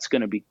think that's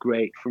going to be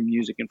great for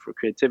music and for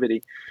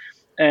creativity.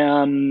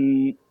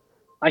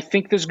 I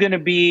think there's going to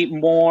be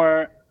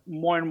more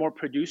and more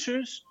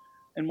producers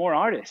and more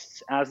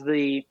artists as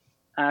the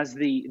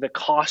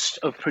cost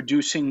of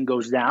producing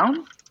goes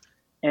down,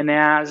 and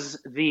as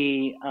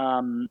the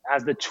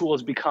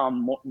tools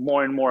become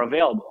more and more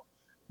available.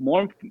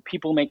 More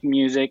people making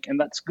music, and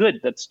that's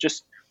good. That's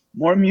just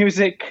more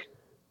music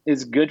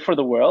is good for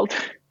the world.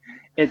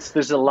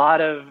 There's a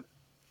lot of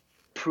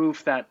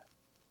proof that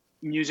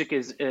music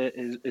is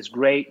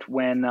great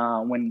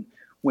when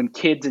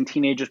kids and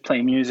teenagers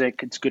play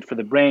music. It's good for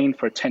the brain,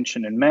 for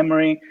attention and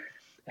memory.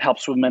 It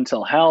helps with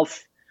mental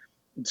health.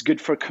 It's good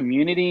for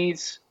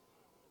communities.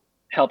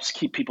 Helps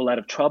keep people out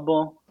of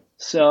trouble.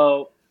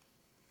 So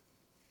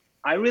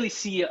I really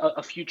see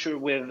a future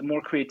with more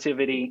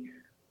creativity.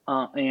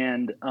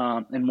 And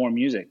more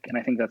music. And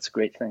I think that's a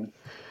great thing.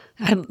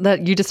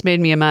 That you just made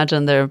me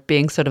imagine there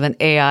being sort of an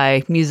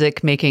AI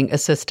music making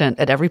assistant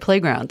at every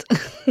playground.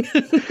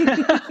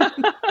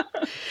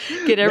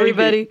 Get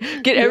everybody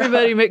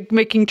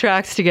making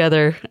tracks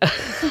together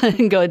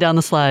and going down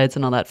the slides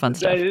and all that fun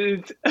stuff.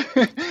 It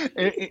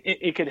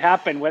could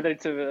happen, whether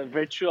it's a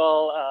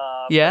virtual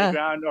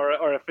playground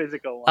or a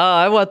physical one. Oh,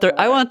 I want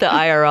the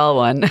IRL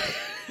one.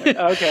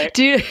 Okay.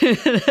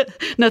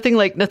 Nothing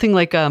like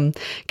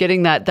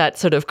getting that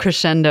sort of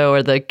crescendo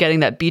or getting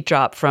that beat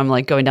drop from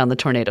like going down the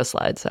tornado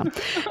slide. So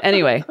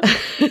anyway,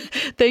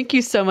 thank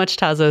you so much,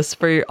 Tassos,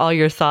 for all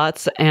your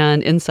thoughts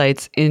and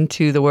insights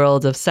into the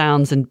world of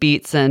sounds and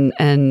beats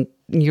and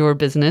your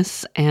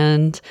business.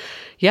 And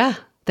yeah,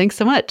 thanks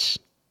so much.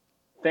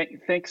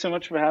 Thanks so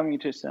much for having me,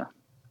 Trista.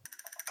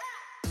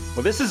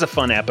 Well, this is a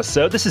fun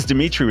episode. This is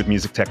Dimitri with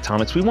Music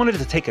Tectonics. We wanted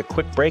to take a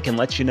quick break and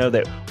let you know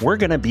that we're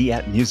going to be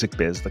at Music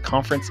Biz, the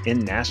conference in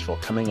Nashville,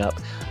 coming up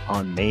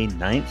on May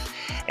 9th.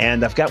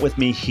 And I've got with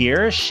me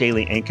here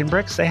Shaylee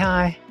Ankenbrick. Say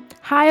hi.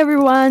 Hi,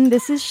 everyone.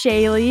 This is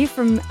Shaylee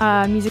from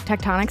Music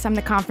Tectonics. I'm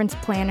the conference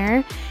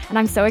planner, and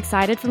I'm so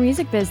excited for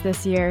Music Biz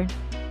this year.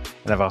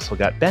 And I've also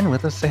got Ben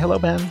with us. Say hello,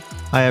 Ben.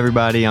 Hi,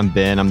 everybody. I'm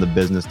Ben. I'm the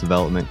business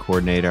development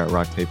coordinator at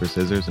Rock, Paper,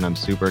 Scissors, and I'm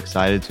super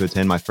excited to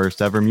attend my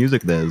first ever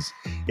Music Biz.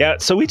 Yeah,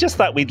 so we just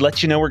thought we'd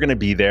let you know we're going to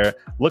be there.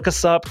 Look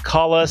us up,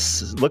 call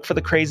us, look for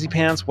the Crazy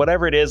Pants,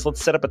 whatever it is.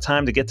 Let's set up a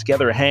time to get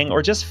together, hang,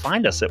 or just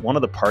find us at one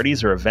of the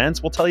parties or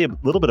events. We'll tell you a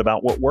little bit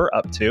about what we're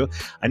up to.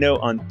 I know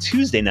on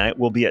Tuesday night,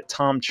 we'll be at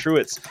Tom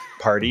Truitt's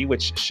party,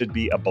 which should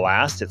be a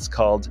blast. It's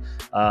called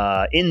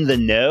In the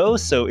Know.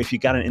 So if you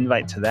got an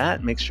invite to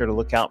that, make sure to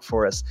look out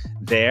for us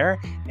there.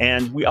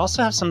 And we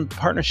also have some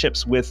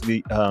partnerships with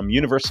the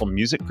Universal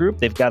Music Group.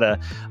 They've got a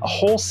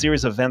whole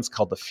series of events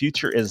called The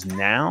Future Is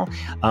Now.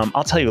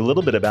 I'll tell you a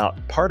little bit about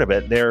part of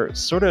it. They're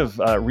sort of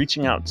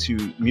reaching out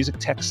to music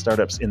tech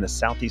startups in the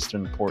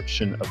southeastern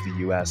portion of the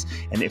U.S.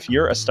 And if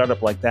you're a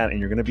startup like that and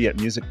you're going to be at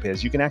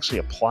MusicBiz, you can actually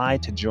apply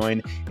to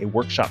join a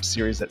workshop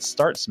series that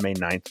starts May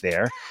 9th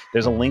there.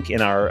 There's a link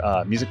in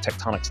our Music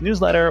Tectonics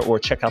newsletter, or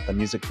check out the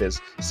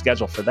MusicBiz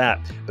schedule for that.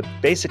 But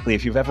basically,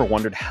 if you've ever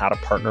wondered how to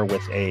partner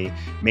with a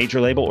major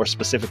label, or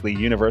specifically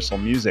Universal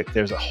Music,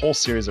 there's a whole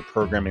series of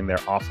programming they're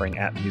offering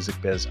at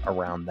MusicBiz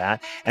around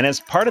that. And as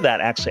part of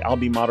that, actually, I'll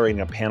be moderating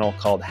a panel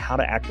called How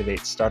to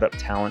Activate Startup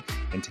Talent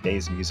in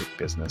Today's Music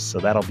Business. So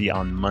that'll be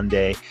on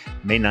Monday,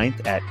 May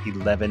 9th at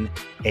 11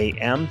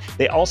 a.m.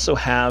 They also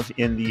have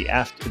in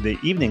the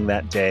evening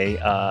that day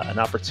an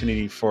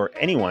opportunity for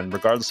anyone,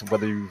 regardless of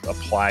whether you've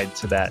applied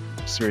to that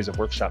series of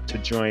workshop, to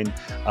join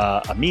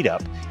a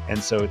meetup.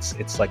 And so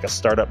it's like a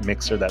startup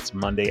mixer that's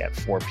Monday at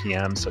 4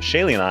 p.m. So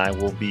Shaylee and I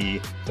will be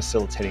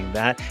facilitating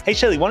that. Hey,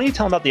 Shaylee, why don't you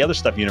tell them about the other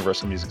stuff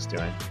Universal Music's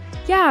doing?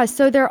 Yeah,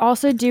 so they're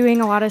also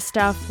doing a lot of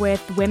stuff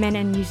with women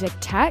in music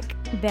tech.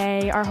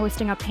 They are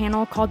hosting a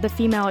panel called The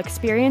Female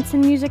Experience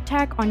in Music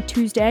Tech on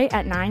Tuesday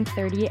at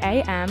 9:30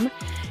 a.m.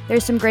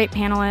 There's some great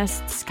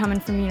panelists coming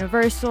from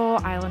Universal,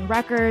 Island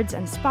Records,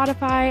 and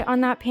Spotify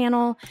on that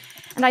panel.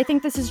 And I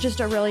think this is just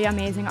a really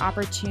amazing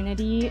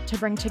opportunity to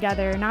bring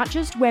together not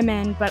just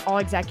women, but all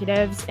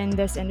executives in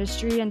this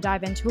industry and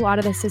dive into a lot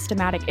of the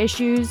systematic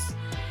issues.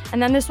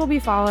 And then this will be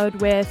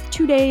followed with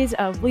 2 days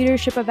of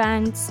leadership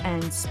events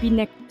and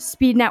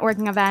speed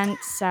networking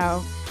events. So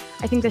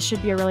I think this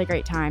should be a really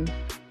great time.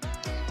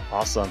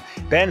 Awesome.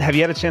 Ben, have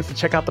you had a chance to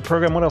check out the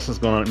program? What else is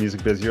going on at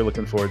MusicBiz you're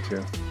looking forward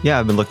to? Yeah,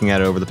 I've been looking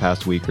at it over the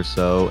past week or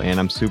so, and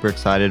I'm super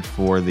excited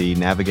for the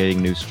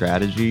Navigating New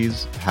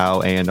Strategies,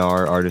 how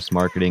A&R, artist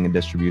marketing, and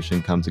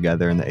distribution come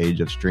together in the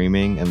age of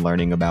streaming, and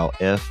learning about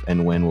if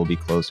and when we'll be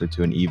closer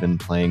to an even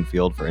playing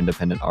field for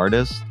independent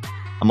artists.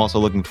 I'm also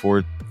looking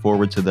forward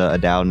to the A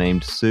DAO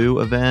Named Sue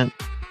event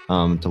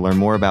to learn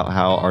more about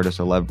how artists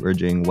are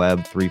leveraging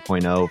Web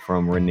 3.0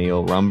 from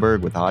Reneel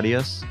Rumberg with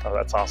Audius. Oh,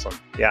 that's awesome.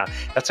 Yeah,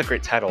 that's a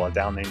great title, A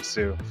DAO Named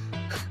Sue.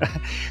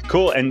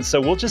 Cool. And so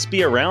we'll just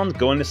be around,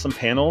 going to some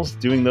panels,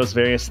 doing those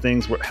various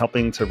things. We're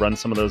helping to run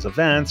some of those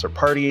events or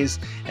parties,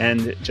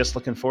 and just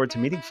looking forward to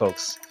meeting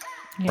folks.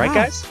 Yeah. Right,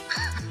 guys?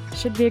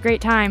 Should be a great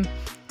time.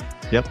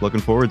 Yep,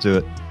 looking forward to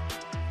it.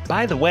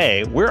 By the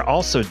way, we're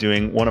also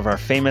doing one of our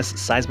famous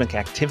seismic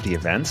activity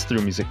events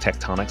through Music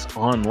Tectonics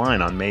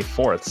online on May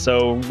 4th.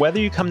 So whether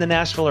you come to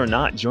Nashville or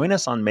not, join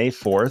us on May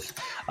 4th.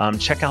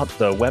 Check out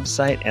the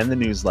website and the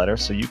newsletter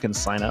so you can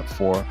sign up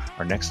for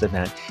our next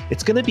event.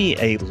 It's going to be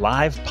a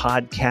live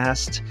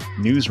podcast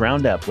news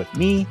roundup with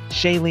me,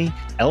 Shaylee,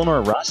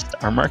 Eleanor Rust,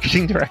 our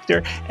marketing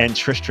director, and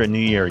Tristra New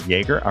Year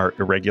Yeager, our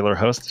irregular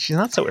host. She's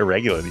not so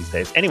irregular these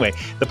days. Anyway,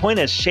 the point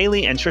is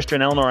Shaylee and Tristra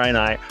and Eleanor and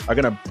I are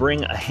going to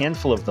bring a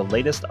handful of the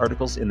latest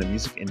articles in the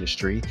music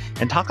industry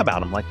and talk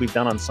about them like we've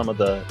done on some of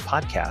the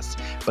podcasts.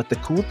 But the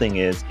cool thing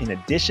is, in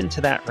addition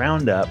to that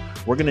roundup,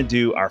 we're going to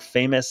do our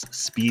famous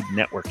speed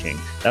networking.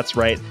 That's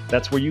right.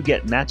 That's where you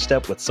get matched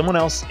up with someone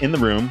else in the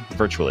room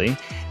virtually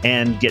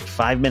and get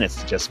 5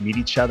 minutes to just meet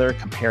each other,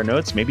 compare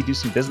notes, maybe do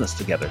some business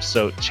together.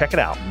 So check it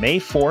out. May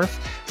 4th,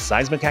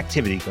 Seismic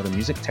Activity. Go to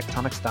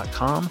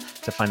musictectonics.com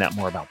to find out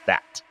more about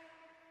that.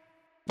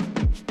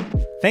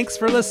 Thanks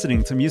for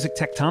listening to Music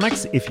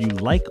Tectonics. If you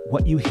like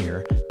what you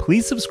hear,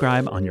 please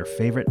subscribe on your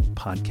favorite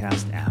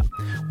podcast app.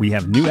 We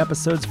have new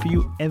episodes for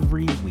you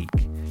every week.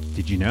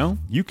 Did you know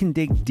you can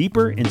dig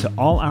deeper into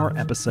all our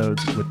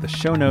episodes with the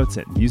show notes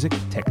at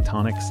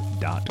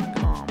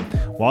musictectonics.com?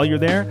 While you're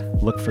there,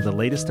 look for the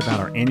latest about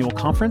our annual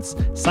conference,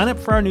 sign up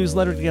for our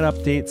newsletter to get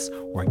updates,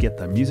 or get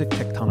the Music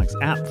Tectonics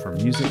app for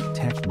music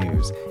tech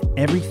news.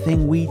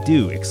 Everything we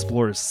do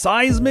explores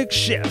seismic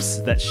shifts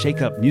that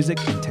shake up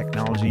music and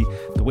technology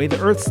the way the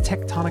Earth's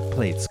tectonic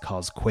plates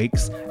cause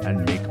quakes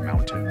and make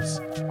mountains.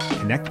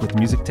 Connect with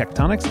Music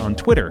Tectonics on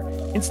Twitter,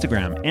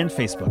 Instagram, and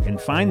Facebook, and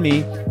find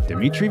me,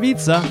 Dimitri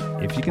Vitsa,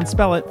 if you can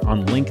spell it,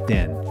 on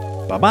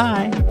LinkedIn.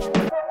 Bye-bye!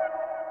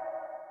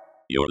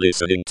 You're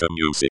listening to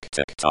Music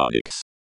Tectonics.